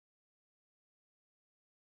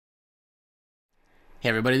Hey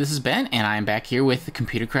everybody, this is Ben, and I'm back here with the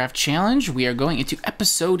ComputerCraft Challenge. We are going into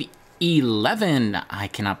episode 11. I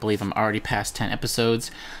cannot believe I'm already past 10 episodes,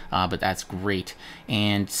 but that's great.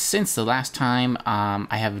 And since the last time,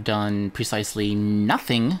 I have done precisely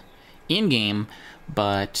nothing in-game,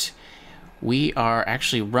 but we are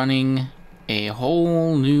actually running a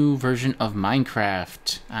whole new version of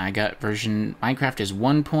Minecraft. Minecraft is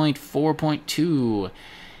 1.4.2,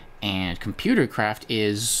 and ComputerCraft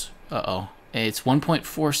is, it's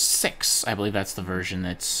 1.46. I believe that's the version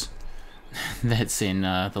that's in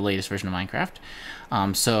the latest version of Minecraft.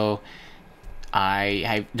 So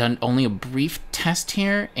I've done only a brief test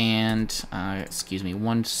here, and excuse me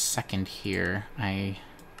 1 second here.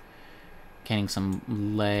 Getting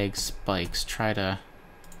some lag spikes. Try to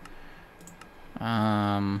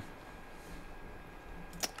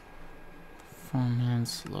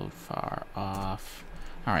performance load far off.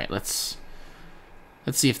 All right, let's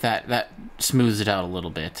see if that smooths it out a little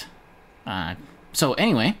bit. So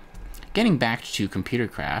anyway, getting back to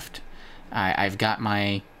ComputerCraft, I've got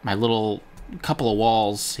my little couple of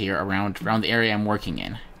walls here around the area I'm working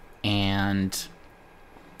in, and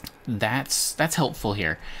that's helpful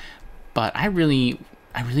here. But I really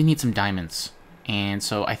need some diamonds, and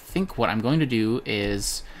so I think what I'm going to do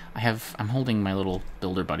is I'm holding my little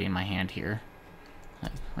builder buddy in my hand here.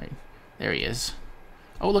 Right there he is.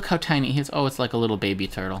 Oh, look how tiny he is. Oh, it's like a little baby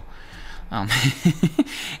turtle.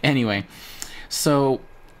 Anyway, so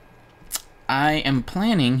I am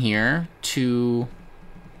planning here to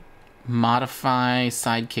modify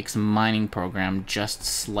Sidekick's mining program just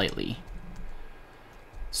slightly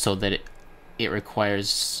so that it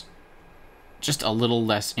requires just a little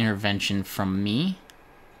less intervention from me.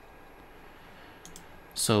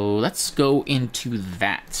 So let's go into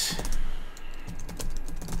that.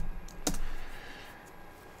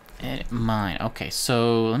 Edit mine. Okay,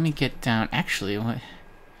 so let me get down. Actually, what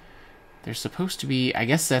there's supposed to be, I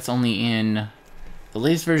guess that's only in the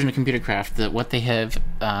latest version of ComputerCraft. That what they have,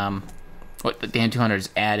 what the Dan 200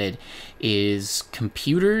 has added is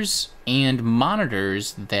computers and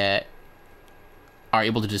monitors that are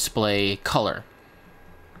able to display color.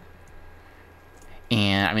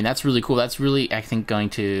 And I mean, that's really cool. That's really, I think,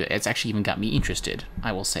 it's actually even got me interested,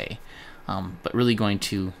 I will say, but really going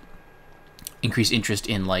to increase interest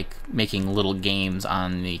in like making little games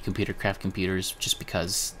on the ComputerCraft computers, just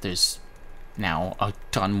because there's now a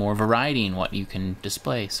ton more variety in what you can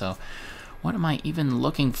display. So what am I even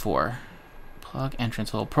looking for? Plug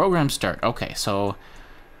entrance hole, program start. Okay, so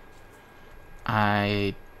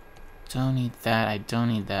I don't need that. I don't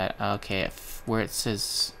need that. Okay, where it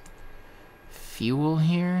says fuel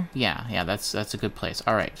here, yeah, that's a good place.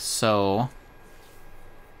 All right, so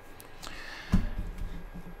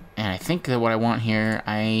and I think that what I want here,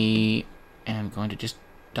 I am going to just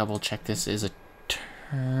double check this is a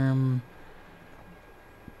term.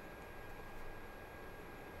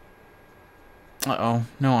 Uh-oh,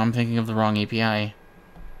 no, I'm thinking of the wrong API.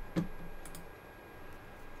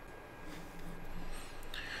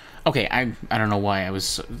 Okay, I don't know why I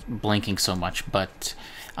was blanking so much, but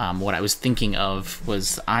what I was thinking of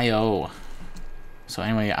was IO. So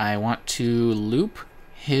anyway, I want to loop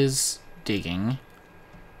his digging.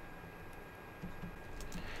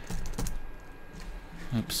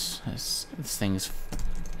 Oops, this thing has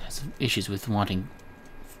issues with wanting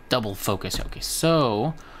double focus. Okay,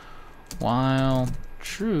 so while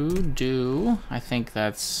true do, I think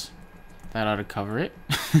that ought to cover it.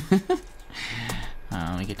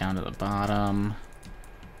 Let me get down to the bottom.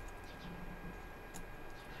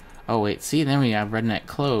 Oh wait, see, then we have redneck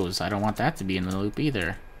close. I don't want that to be in the loop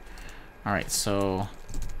either. Alright, so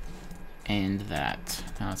end that.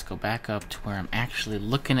 Now let's go back up to where I'm actually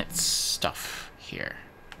looking at stuff here.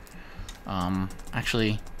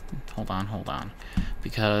 Actually, hold on.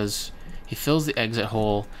 Because he fills the exit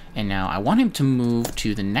hole, and now I want him to move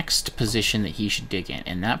to the next position that he should dig in.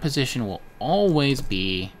 And that position will always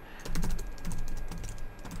be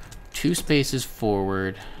 2 spaces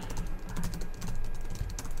forward.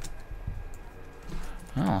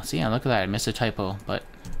 Oh, see, look at that. I missed a typo, but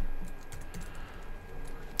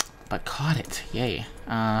caught it. Yay.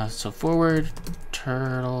 So forward,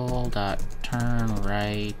 turtle dot turn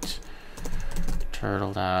right,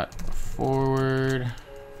 turtle dot forward,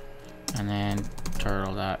 and then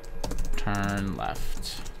turtle dot turn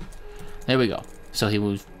left. There we go. So he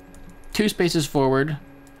moves 2 spaces forward,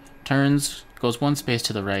 turns, goes 1 space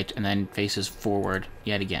to the right, and then faces forward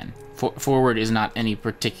yet again. Forward is not any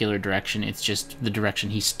particular direction, it's just the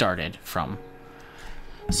direction he started from.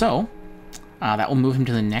 So that will move him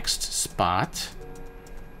to the next spot.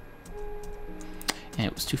 And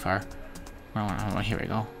it was too far. Oh, here we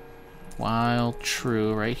go. while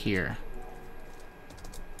true right here.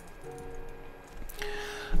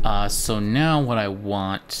 So now what I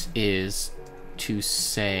want is to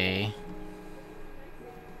say,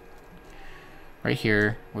 right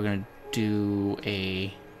here, we're gonna do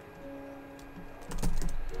a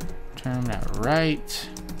term that right.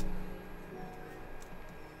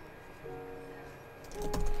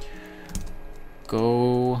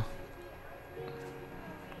 Go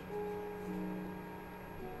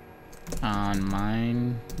on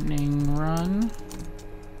mining run.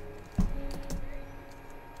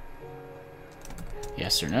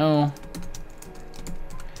 Yes or no.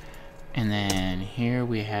 And then here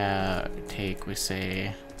we have we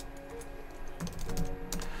say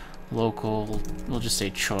local, we'll just say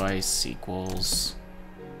choice equals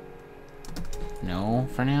no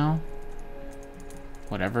for now.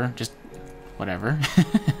 Whatever, just whatever.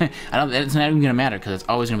 It's not even gonna matter because it's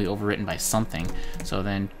always gonna be overwritten by something. So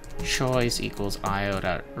then choice equals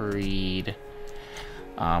io.read.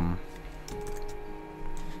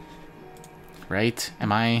 Right?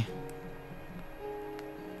 Am I?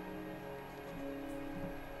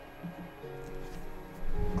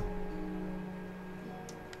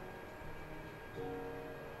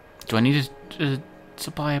 Do I need to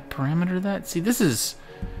supply a parameter to that? See, this is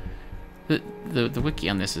the wiki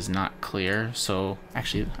on this is not clear. So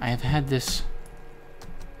actually, I have had this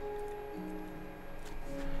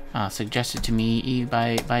suggested to me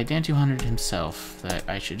by Dan200 himself that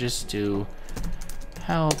I should just do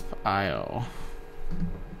help IO.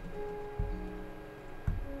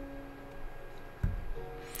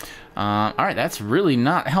 All right, that's really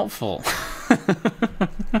not helpful.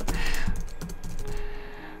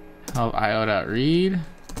 Help io.read.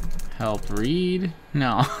 Help read.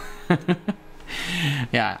 No.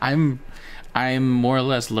 Yeah, I'm more or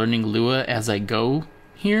less learning Lua as I go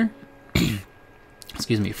here.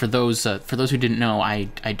 Excuse me. For those who didn't know, I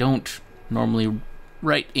don't normally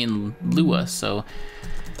write in Lua, so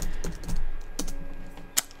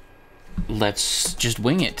let's just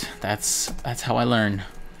wing it. That's how I learn.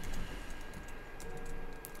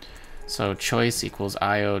 So choice equals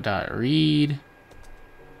io.read.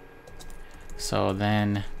 So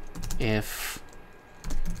then if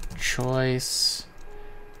choice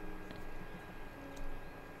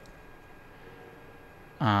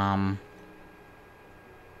how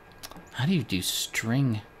do you do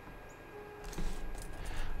string?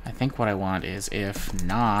 I think what I want is if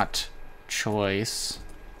not choice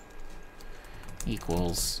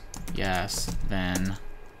equals yes, then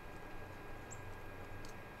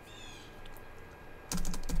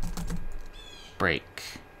break.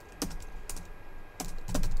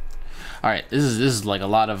 All right, this is like a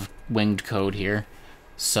lot of winged code here.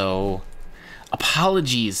 So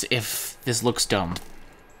apologies if this looks dumb.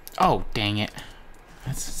 Oh, dang it.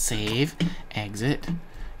 Let's save, exit.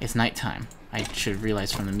 It's nighttime. I should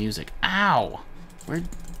realize from the music. Ow! Where'd...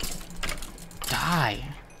 Die.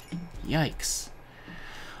 Yikes.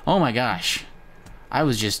 Oh my gosh. I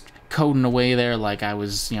was just coding away there like I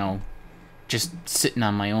was, you know, just sitting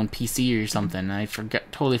on my own PC or something. I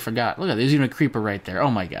totally forgot. Look at, there's even a creeper right there.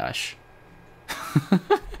 Oh my gosh.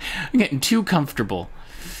 I'm getting too comfortable.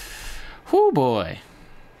 Whoo boy.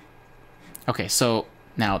 Okay, so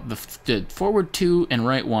now the forward 2 and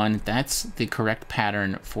right 1, that's the correct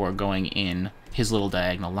pattern for going in his little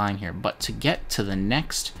diagonal line here. But to get to the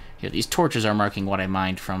next, here, these torches are marking what I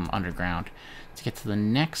mined from underground. To get to the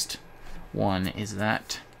next one is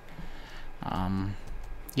that,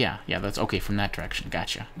 yeah, that's okay from that direction.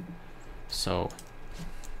 Gotcha. So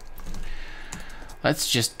let's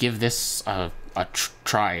just give this a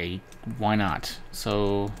try. Why not?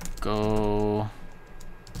 So go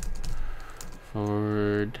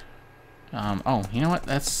forward. Oh, you know what?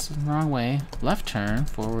 That's the wrong way. Left turn,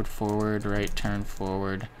 forward, forward, right turn,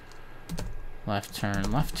 forward, left turn,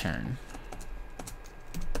 left turn.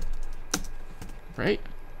 Right?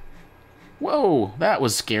 Whoa, that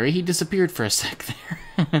was scary. He disappeared for a sec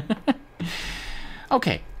there.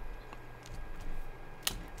 Okay.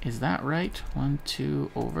 Is that right? 1,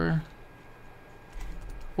 2, over.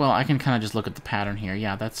 Well, I can kind of just look at the pattern here.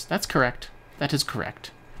 Yeah, that's correct. That is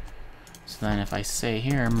correct. So then if I say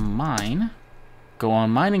here, mine, go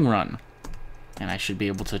on mining run. And I should be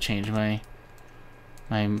able to change my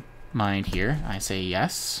mind here. I say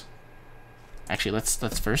yes. Actually,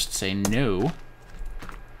 let's first say no.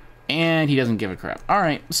 And he doesn't give a crap. All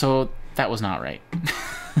right, so that was not right.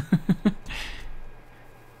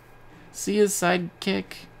 See his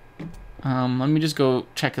sidekick? Let me just go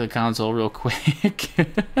check the console real quick.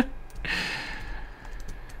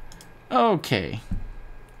 Okay.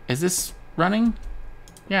 Is this running?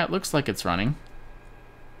 Yeah, it looks like it's running.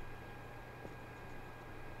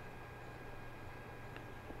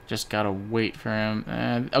 Just gotta wait for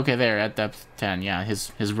him. Okay, there, at depth 10. Yeah,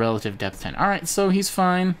 his relative depth 10. Alright, so he's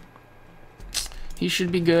fine. He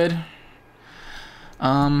should be good.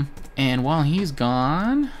 And while he's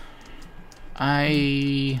gone,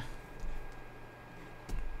 I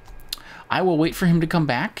will wait for him to come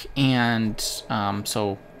back, and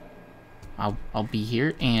so I'll be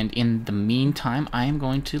here. And in the meantime, I am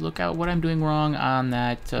going to look out what I'm doing wrong on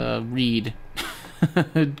that read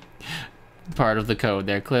part of the code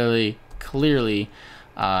there. Clearly,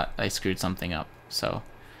 I screwed something up. So,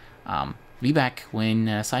 be back when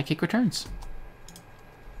Sidekick returns.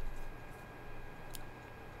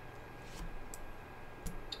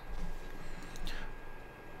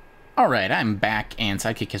 Alright, I'm back, and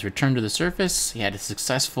Sidekick has returned to the surface. He had a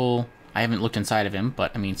successful... I haven't looked inside of him,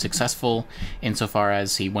 but, I mean, successful insofar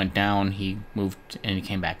as he went down, he moved, and he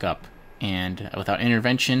came back up, and without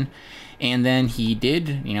intervention. And then he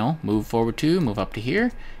did, you know, move forward to, move up to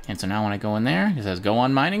here. And so now when I go in there, it says, go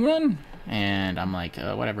on mining run. And I'm like,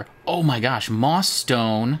 whatever. Oh my gosh, moss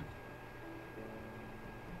stone.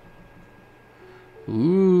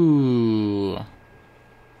 Ooh.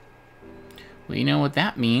 We know what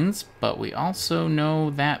that means, but we also know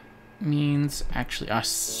that means actually,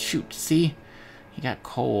 shoot, see? He got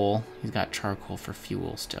coal. He's got charcoal for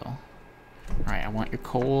fuel still. Alright, I want your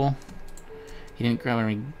coal. He didn't grab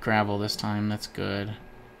any gravel this time, that's good.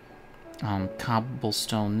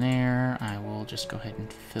 Cobblestone there. I will just go ahead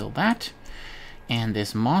and fill that. And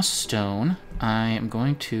this moss stone, I am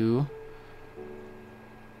going to...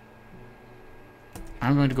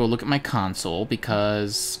 I'm going to go look at my console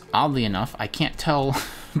because, oddly enough, I can't tell,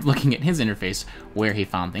 looking at his interface, where he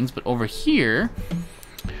found things. But over here...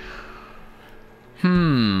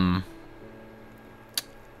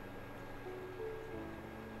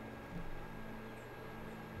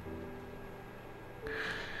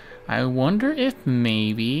 I wonder if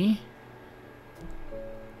maybe...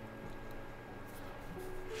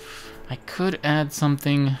 I could add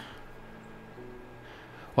something...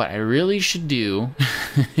 What I really should do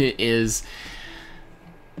is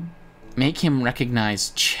make him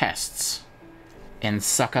recognize chests and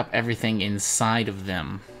suck up everything inside of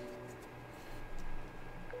them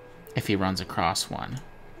if he runs across one.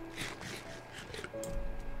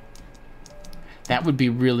 That would be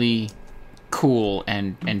really cool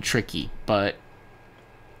and tricky, but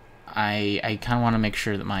I kind of want to make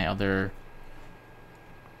sure that my other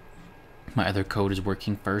code is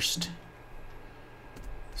working first.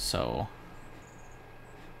 So,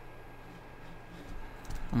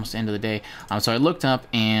 almost the end of the day. So I looked up,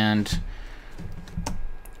 and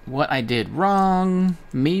what I did wrong,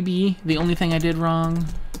 maybe the only thing I did wrong,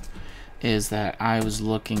 is that I was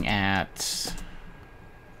looking at...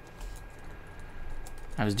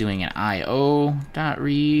 I was doing an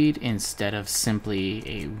io.read instead of simply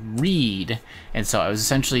a read, and so I was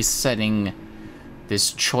essentially setting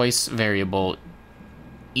this choice variable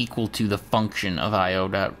equal to the function of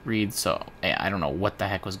io.read, so I don't know what the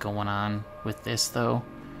heck was going on with this, though.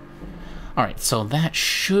 Alright, so that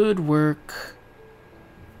should work.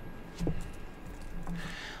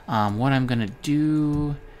 What I'm gonna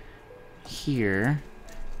do here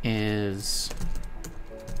is...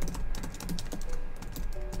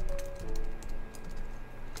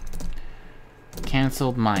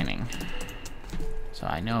 canceled mining. So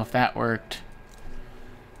I know if that worked.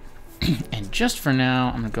 And just for now,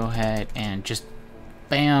 I'm gonna go ahead and just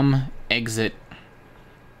bam, exit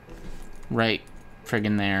right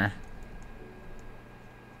friggin' there.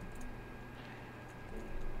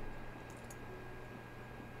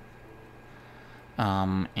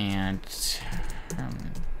 And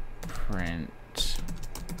print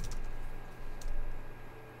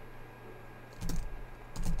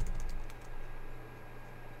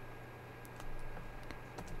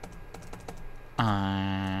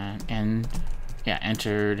and yeah,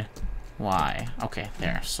 entered Y. Okay,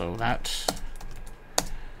 there. So that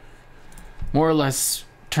more or less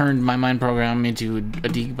turned my mine program into a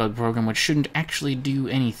debug program, which shouldn't actually do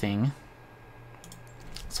anything.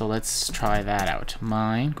 So let's try that out.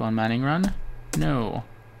 Mine, go on mining run. No.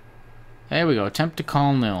 There we go. Attempt to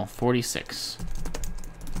call nil. 46.